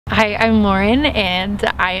Hi, I'm Lauren, and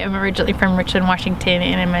I am originally from Richland, Washington,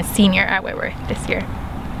 and I'm a senior at Whitworth this year.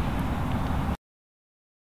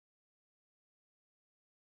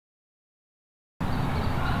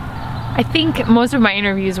 I think most of my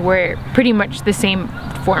interviews were pretty much the same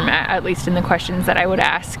format, at least in the questions that I would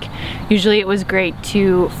ask. Usually it was great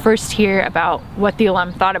to first hear about what the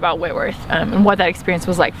alum thought about Whitworth and what that experience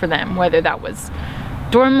was like for them, whether that was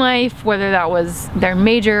dorm life, whether that was their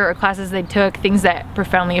major or classes they took, things that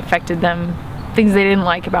profoundly affected them, things they didn't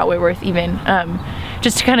like about Whitworth even,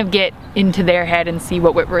 just to kind of get into their head and see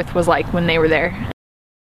what Whitworth was like when they were there.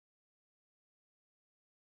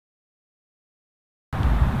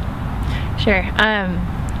 Sure.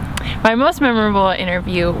 My most memorable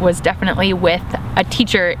interview was definitely with a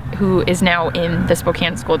teacher who is now in the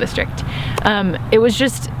Spokane School District. It was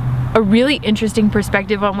just a really interesting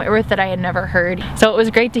perspective on Whitworth that I had never heard. So it was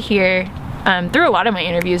great to hear through a lot of my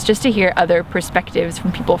interviews, just to hear other perspectives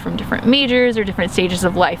from people from different majors or different stages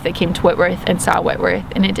of life that came to Whitworth and saw Whitworth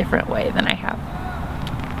in a different way than I have.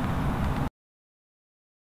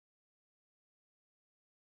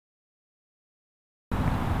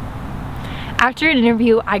 After an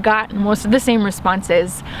interview, I got most of the same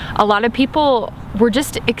responses. A lot of people were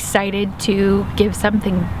just excited to give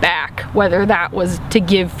something back, whether that was to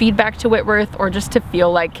give feedback to Whitworth or just to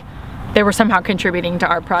feel like they were somehow contributing to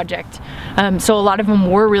our project. So a lot of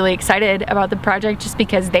them were really excited about the project just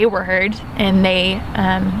because they were heard, and they,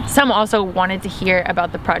 some also wanted to hear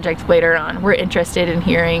about the project later on. We're interested in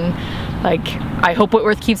hearing, like, I hope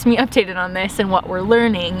Whitworth keeps me updated on this and what we're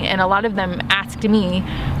learning, and a lot of them asked me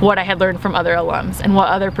what I had learned from other alums and what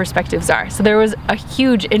other perspectives are. So there was a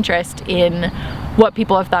huge interest in what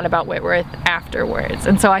people have thought about Whitworth afterwards,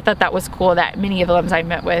 and so I thought that was cool that many of the alums I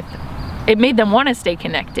met with, it made them want to stay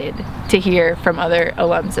connected to hear from other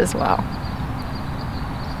alums as well.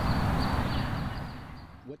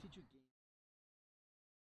 What did you